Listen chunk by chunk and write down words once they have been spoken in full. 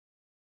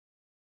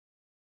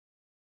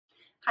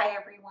Hi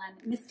everyone,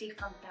 Misty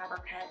from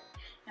Fabricut,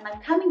 and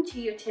I'm coming to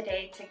you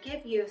today to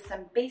give you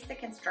some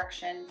basic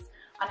instructions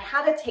on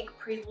how to take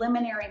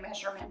preliminary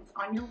measurements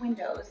on your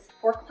windows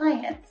for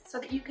clients so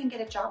that you can get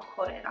a job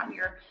quoted on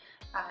your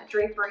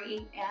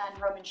drapery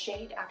and Roman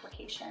shade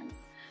applications.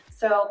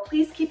 So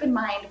please keep in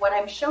mind what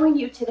I'm showing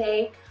you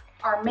today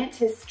are meant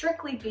to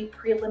strictly be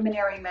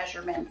preliminary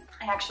measurements.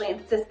 I actually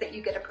insist that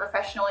you get a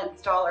professional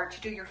installer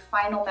to do your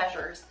final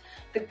measures.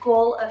 The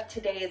goal of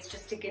today is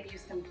just to give you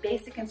some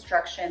basic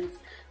instructions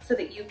so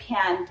that you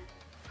can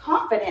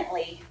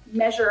confidently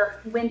measure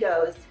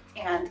windows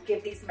and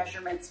give these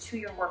measurements to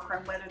your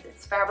workroom, whether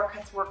it's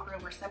Fabricut's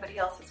workroom or somebody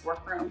else's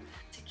workroom,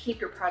 to keep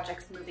your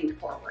projects moving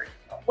forward.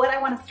 What I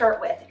want to start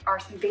with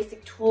are some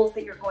basic tools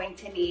that you're going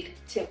to need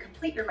to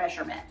complete your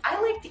measurements. I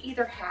like to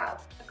either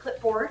have a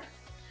clipboard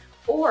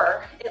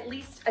or at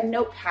least a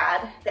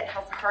notepad that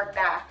has a hard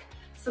back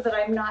so that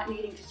I'm not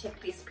needing to take a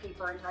piece of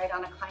paper and write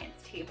on a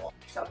client's table.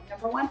 So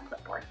number one,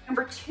 clipboard.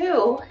 Number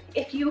two,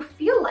 if you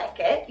feel like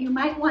it, you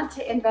might want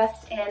to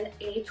invest in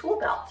a tool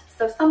belt.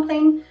 So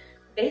something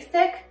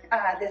basic.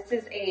 This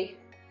is a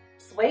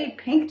suede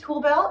pink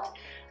tool belt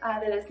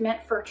that is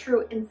meant for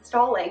true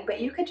installing, but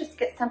you could just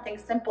get something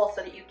simple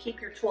so that you keep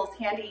your tools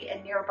handy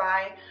and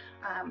nearby.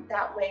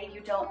 That way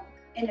you don't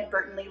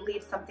inadvertently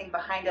leave something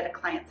behind at a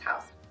client's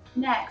house.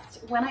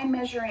 Next, when I'm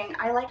measuring,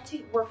 I like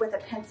to work with a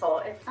pencil.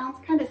 It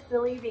sounds kind of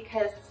silly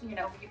because, you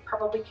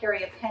probably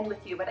carry a pen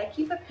with you, but I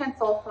keep a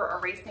pencil for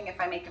erasing if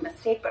I make a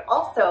mistake, but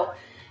also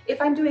if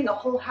I'm doing a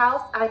whole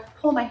house, I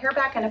pull my hair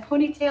back in a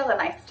ponytail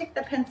and I stick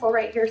the pencil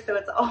right here, so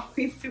it's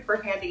always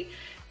super handy.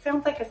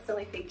 Sounds like a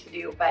silly thing to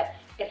do, but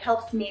it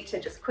helps me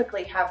to just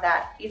quickly have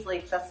that easily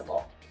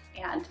accessible,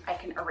 and I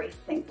can erase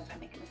things if I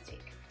make a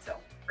mistake. So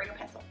bring a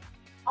pencil.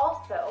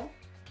 Also,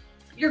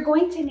 you're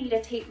going to need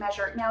a tape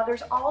measure. Now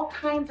there's all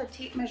kinds of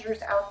tape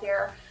measures out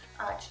there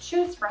to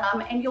choose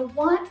from, and you'll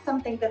want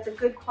something that's a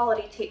good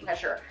quality tape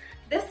measure.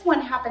 This one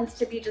happens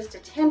to be just a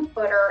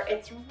 10-footer.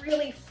 It's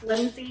really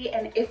flimsy,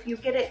 and if you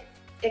get it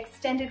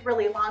extended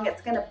really long,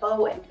 it's gonna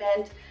bow and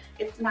bend.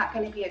 It's not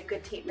gonna be a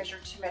good tape measure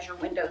to measure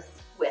windows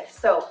with.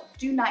 So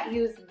do not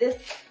use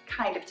this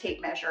kind of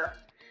tape measure.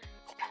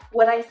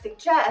 What I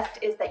suggest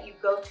is that you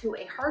go to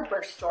a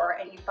hardware store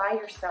and you buy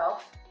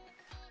yourself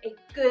a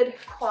good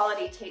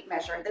quality tape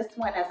measure. This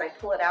one, as I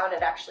pull it out,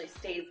 it actually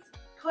stays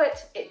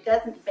put. It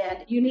doesn't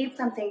bend. You need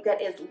something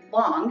that is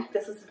long.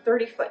 This is a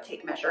 30-foot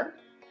tape measure.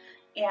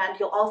 And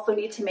you'll also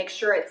need to make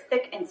sure it's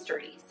thick and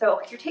sturdy.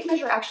 So your tape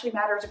measure actually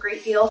matters a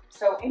great deal.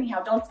 So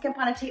anyhow, don't skimp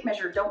on a tape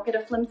measure. Don't get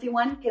a flimsy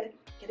one, get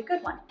a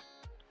good one,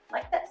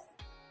 like this.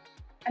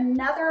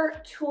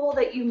 Another tool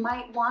that you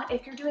might want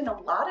if you're doing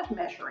a lot of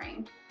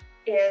measuring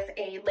is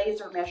a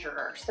laser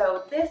measurer.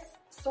 So this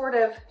sort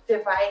of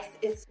device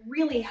is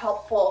really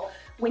helpful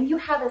when you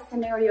have a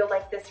scenario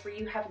like this where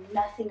you have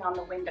nothing on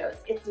the windows.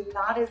 It's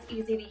not as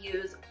easy to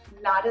use,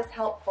 not as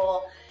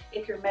helpful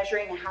if you're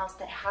measuring a house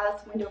that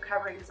has window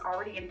coverings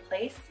already in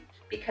place,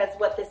 because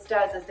what this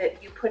does is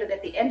that you put it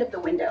at the end of the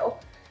window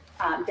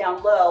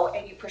down low,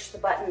 and you push the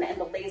button and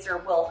the laser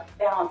will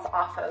bounce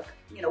off of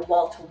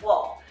wall to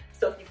wall.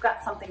 So if you've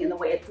got something in the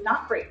way, it's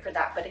not great for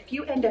that. But if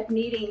you end up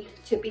needing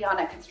to be on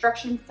a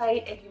construction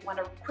site and you want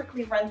to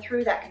quickly run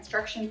through that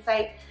construction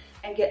site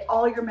and get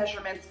all your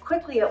measurements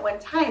quickly at one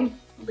time,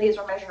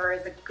 laser measurer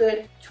is a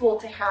good tool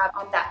to have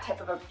on that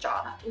type of a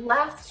job.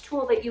 Last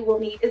tool that you will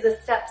need is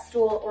a step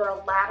stool or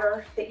a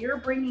ladder that you're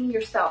bringing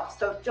yourself.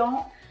 So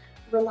don't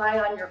rely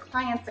on your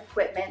client's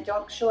equipment.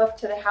 Don't show up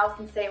to the house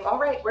and say, all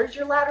right, where's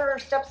your ladder or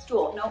step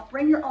stool? No,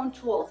 bring your own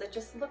tools. It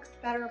just looks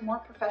better, more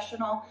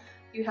professional.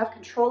 You have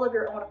control of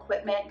your own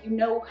equipment, you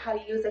know how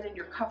to use it, and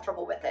you're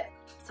comfortable with it.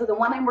 So the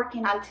one I'm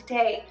working on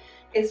today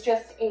is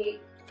just a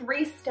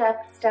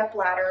 3-step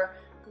ladder,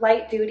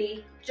 light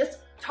duty, just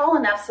tall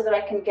enough so that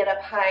I can get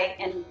up high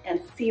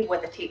and see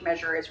what the tape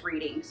measure is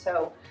reading.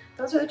 So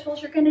those are the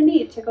tools you're gonna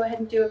need to go ahead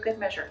and do a good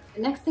measure.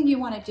 The next thing you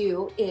wanna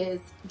do is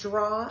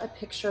draw a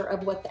picture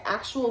of what the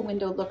actual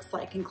window looks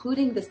like,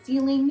 including the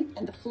ceiling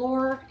and the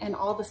floor and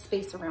all the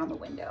space around the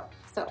window.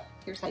 So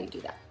here's how you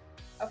do that.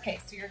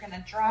 Okay, so you're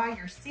gonna draw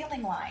your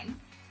ceiling line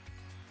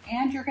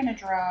and you're gonna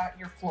draw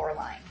your floor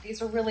line.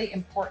 These are really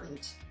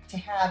important to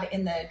have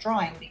in the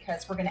drawing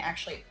because we're gonna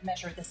actually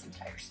measure this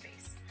entire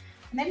space.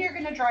 And then you're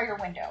gonna draw your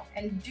window,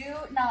 and do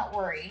not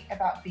worry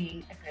about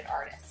being a good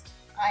artist.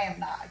 I am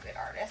not a good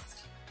artist,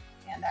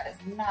 and that is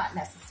not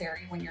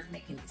necessary when you're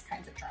making these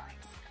kinds of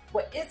drawings.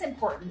 What is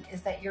important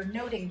is that you're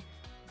noting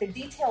the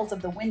details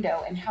of the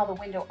window and how the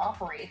window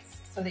operates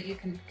so that you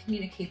can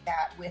communicate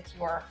that with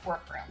your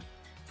workroom.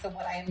 So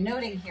what I am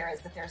noting here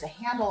is that there's a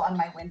handle on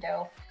my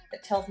window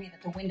that tells me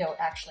that the window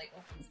actually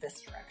opens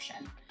this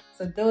direction.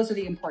 So those are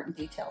the important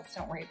details.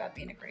 Don't worry about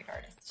being a great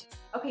artist.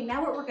 Okay,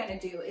 now what we're gonna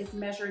do is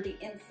measure the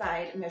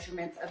inside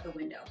measurements of the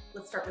window.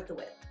 Let's start with the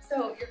width.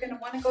 So you're gonna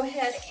wanna go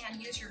ahead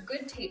and use your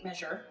good tape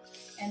measure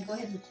and go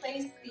ahead and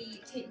place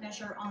the tape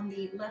measure on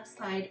the left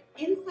side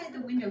inside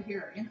the window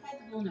here, inside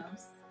the little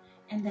nose,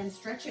 and then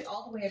stretch it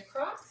all the way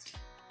across.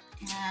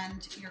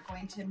 And you're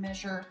going to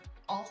measure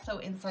also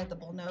inside the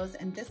bullnose,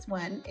 and this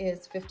one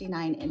is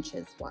 59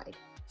 inches wide.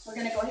 We're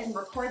gonna go ahead and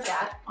record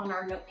that on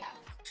our notepad.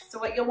 So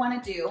what you'll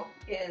wanna do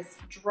is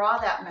draw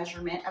that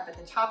measurement up at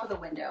the top of the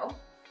window,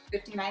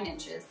 59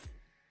 inches,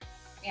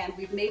 and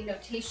we've made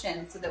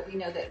notation so that we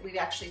know that we've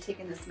actually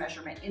taken this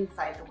measurement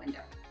inside the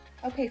window.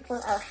 Okay, for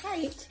our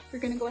height, we're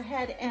gonna go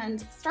ahead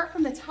and start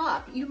from the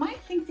top. You might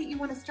think that you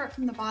wanna start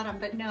from the bottom,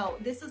 but no,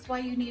 this is why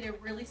you need a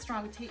really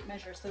strong tape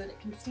measure so that it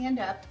can stand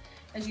up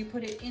as you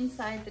put it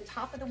inside the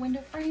top of the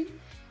window frame,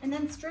 and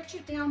then stretch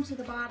it down to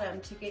the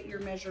bottom to get your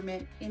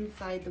measurement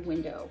inside the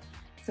window.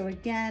 So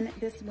again,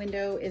 this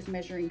window is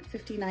measuring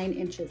 59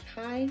 inches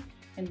high,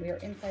 and we are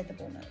inside the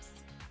bullnose.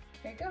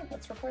 There you go,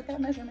 let's report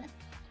that measurement.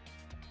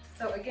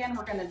 So again,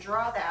 we're gonna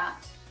draw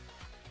that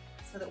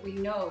so that we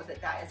know that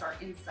that is our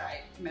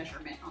inside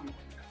measurement on the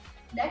window.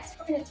 Next,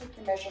 we're gonna take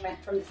the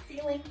measurement from the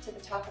ceiling to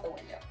the top of the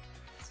window.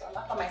 So I'm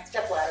up on my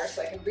step ladder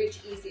so I can reach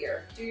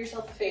easier. Do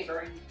yourself a favor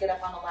and get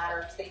up on a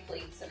ladder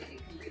safely so that you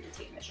can read the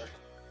tape measure.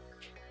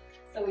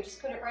 So we just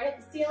put it right at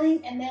the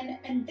ceiling, and then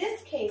in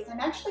this case, I'm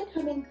actually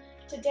coming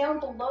to down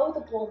below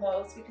the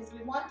bullnose because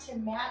we want to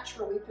match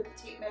where we put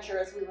the tape measure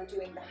as we were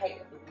doing the height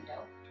of the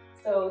window.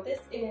 So this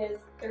is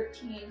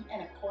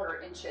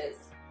 13¼ inches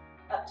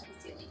up to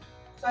the ceiling.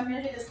 So I'm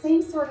going to do the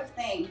same sort of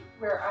thing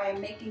where I'm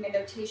making a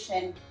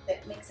notation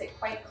that makes it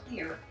quite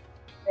clear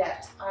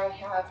that I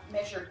have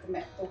measured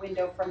the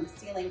window from the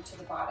ceiling to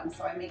the bottom.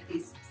 So I make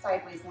these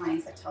sideways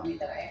lines that tell me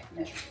that I have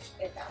measured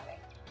it that way.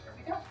 There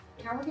we go.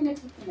 Now we're going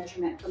to take the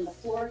measurement from the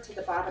floor to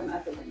the bottom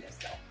of the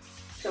windowsill.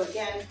 So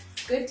again,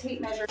 good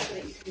tape measure so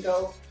that you can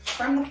go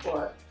from the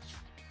floor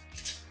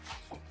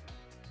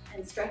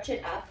and stretch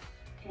it up,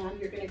 and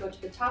you're going to go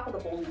to the top of the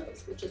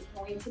bullnose, which is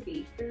going to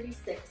be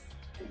 36¼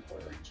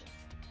 inches.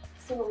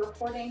 So we're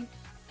reporting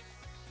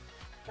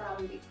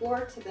from the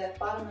floor to the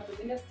bottom of the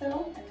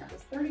windowsill, and that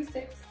was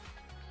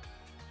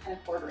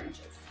 36¼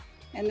 inches.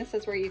 And this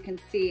is where you can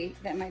see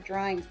that my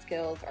drawing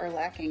skills are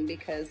lacking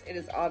because it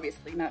is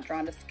obviously not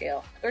drawn to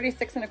scale.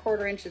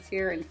 36¼ inches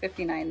here and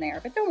 59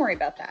 there, but don't worry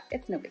about that.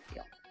 It's no big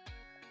deal.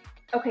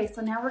 Okay,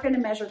 so now we're going to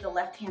measure the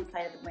left-hand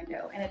side of the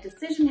window, and a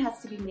decision has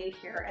to be made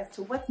here as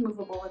to what's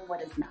movable and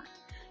what is not.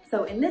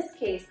 So in this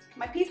case,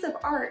 my piece of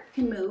art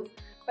can move,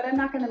 but I'm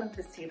not going to move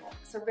this table.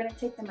 So we're going to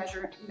take the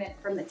measurement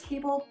from the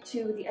table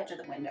to the edge of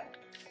the window.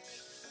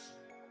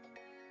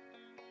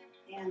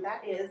 And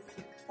that is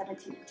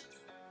 17 inches.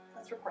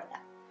 Let's record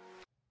that.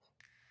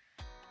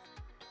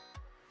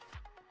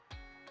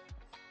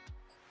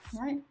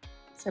 All right,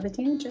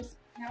 17 inches.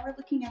 Now we're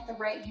looking at the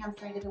right-hand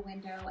side of the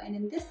window, and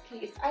in this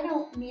case, I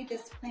don't need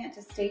this plant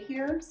to stay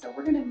here, so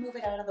we're going to move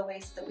it out of the way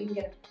so that we can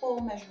get a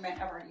full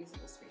measurement of our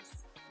usable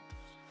space.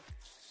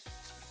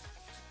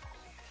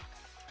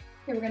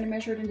 Okay, we're going to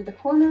measure it into the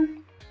corner,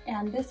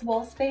 and this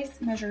wall space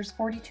measures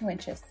 42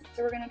 inches.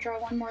 So we're going to draw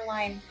one more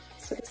line.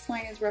 So this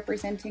line is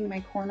representing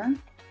my corner, and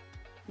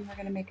we're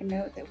going to make a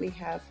note that we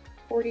have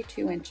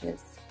 42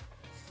 inches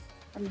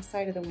from the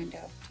side of the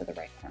window to the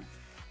right corner.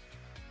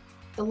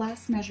 The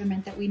last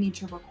measurement that we need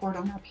to record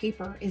on our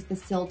paper is the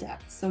sill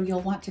depth. So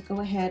you'll want to go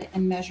ahead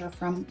and measure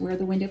from where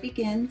the window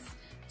begins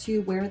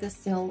to where the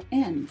sill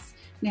ends.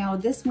 Now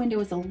this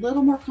window is a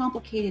little more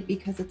complicated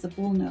because it's a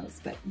bullnose,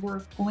 but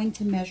we're going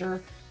to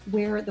measure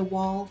where the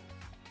wall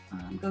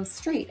goes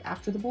straight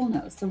after the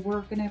bullnose. So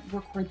we're going to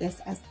record this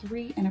as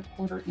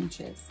 3¼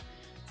 inches.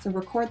 So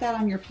record that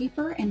on your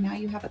paper, and now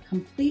you have a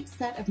complete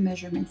set of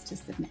measurements to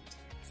submit.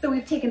 So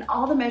we've taken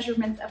all the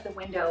measurements of the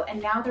window,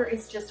 and now there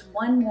is just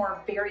one more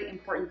very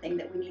important thing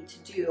that we need to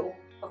do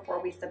before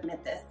we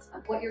submit this.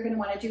 What you're going to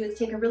want to do is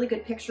take a really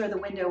good picture of the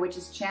window, which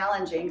is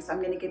challenging, so I'm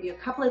going to give you a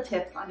couple of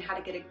tips on how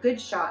to get a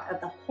good shot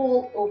of the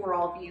whole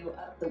overall view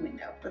of the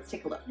window. Let's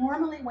take a look.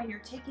 Normally when you're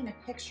taking a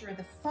picture,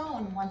 the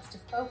phone wants to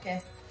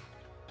focus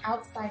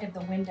outside of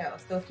the window.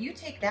 So if you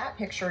take that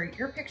picture,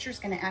 your picture is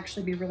going to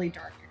actually be really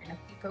dark. You're going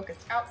to be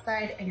focused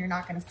outside and you're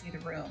not going to see the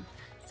room.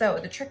 So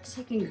the trick to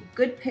taking a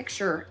good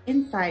picture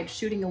inside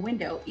shooting a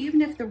window,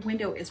 even if the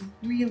window is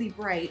really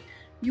bright,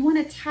 you want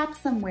to tap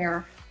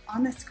somewhere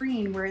on the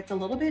screen where it's a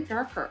little bit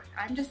darker.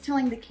 I'm just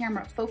telling the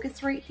camera,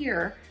 focus right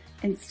here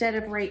instead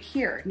of right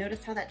here.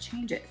 Notice how that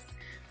changes.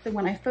 So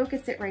when I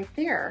focus it right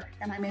there,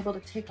 then I'm able to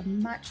take a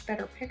much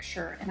better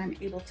picture and I'm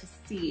able to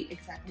see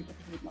exactly what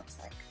the room looks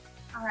like.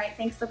 All right,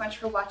 thanks so much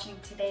for watching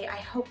today. I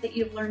hope that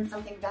you've learned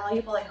something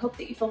valuable. I hope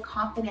that you feel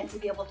confident to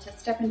be able to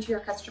step into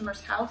your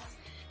customer's house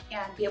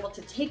and be able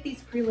to take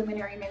these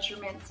preliminary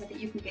measurements so that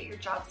you can get your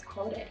jobs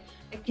quoted.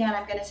 Again,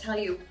 I'm going to tell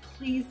you,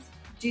 please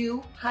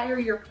do hire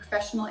your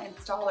professional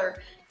installer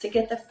to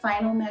get the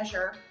final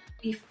measure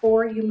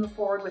before you move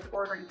forward with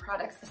ordering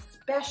products,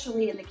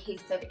 especially in the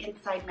case of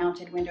inside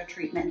mounted window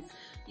treatments.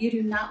 You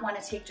do not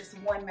want to take just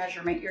one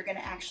measurement. You're going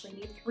to actually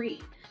need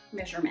 3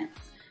 measurements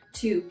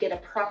to get a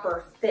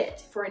proper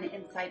fit for an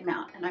inside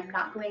mount. And I'm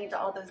not going into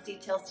all those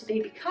details today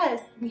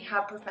because we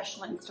have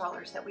professional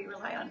installers that we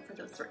rely on for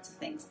those sorts of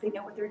things. They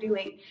know what they're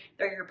doing.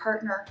 They're your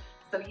partner,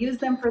 so use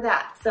them for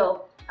that.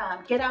 So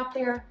get out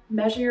there,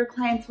 measure your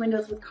clients'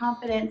 windows with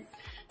confidence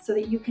so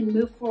that you can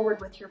move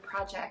forward with your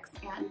projects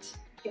and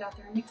get out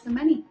there and make some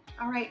money.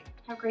 All right,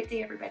 have a great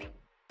day, everybody.